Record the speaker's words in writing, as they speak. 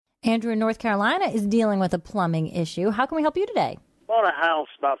Andrew in North Carolina is dealing with a plumbing issue. How can we help you today? Bought a house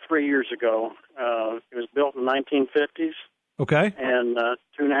about 3 years ago. It was built in the 1950s. Okay. And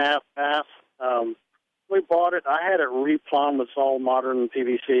 2.5 baths. We bought it. I had it replumbed with all modern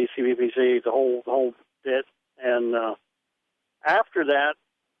PVC, CVPC, the whole bit. And after that,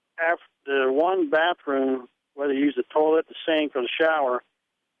 after one bathroom, whether you use the toilet, the sink, or the shower,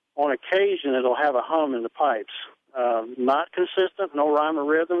 on occasion it'll have a hum in the pipes. Not consistent, no rhyme or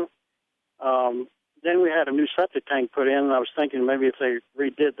rhythm. Then we had a new septic tank put in, and I was thinking maybe if they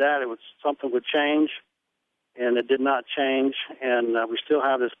redid that, something would change, and it did not change, and we still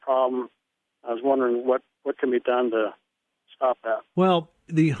have this problem. I was wondering what can be done to stop that. Well,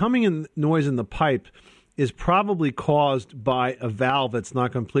 the humming and noise in the pipe is probably caused by a valve that's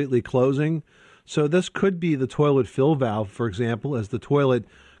not completely closing. So this could be the toilet fill valve, for example, as the toilet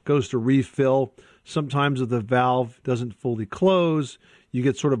goes to refill. Sometimes if the valve doesn't fully close, you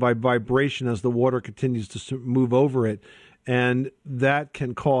get sort of a vibration as the water continues to move over it. And that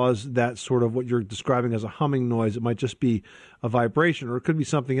can cause that sort of what you're describing as a humming noise. It might just be a vibration, or it could be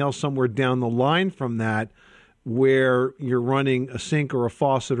something else somewhere down the line from that where you're running a sink or a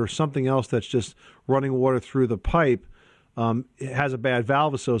faucet or something else that's just running water through the pipe. It has a bad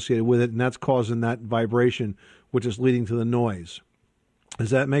valve associated with it, and that's causing that vibration, which is leading to the noise. Does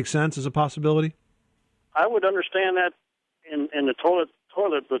that make sense as a possibility? I would understand that in the toilet,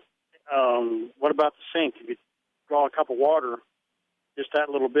 but what about the sink? If you draw a cup of water, just that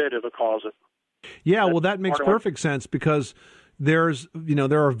little bit, it'll cause it. Yeah, well, that makes perfect sense because there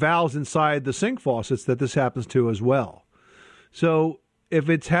are valves inside the sink faucets that this happens to as well. So if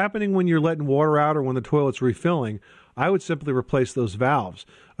it's happening when you're letting water out or when the toilet's refilling, I would simply replace those valves.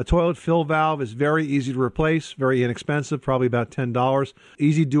 A toilet fill valve is very easy to replace, very inexpensive, probably about $10.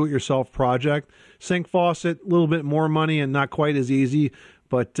 Easy do-it-yourself project. Sink faucet, a little bit more money and not quite as easy,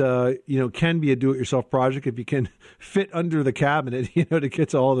 but can be a do-it-yourself project if you can fit under the cabinet, to get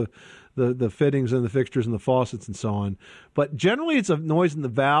to all the fittings and the fixtures and the faucets and so on. But generally, it's a noise in the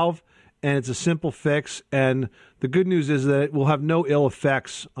valve, and it's a simple fix. And the good news is that it will have no ill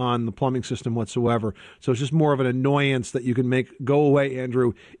effects on the plumbing system whatsoever. So it's just more of an annoyance that you can make go away,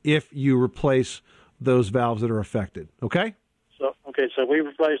 Andrew, if you replace those valves that are affected. Okay? So we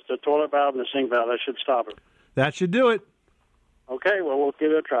replaced the toilet valve and the sink valve. That should stop it. That should do it. Okay, well, we'll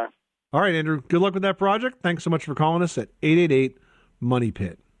give it a try. All right, Andrew. Good luck with that project. Thanks so much for calling us at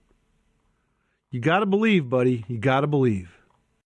 888-MONEY-PIT. You got to believe, buddy. You got to believe.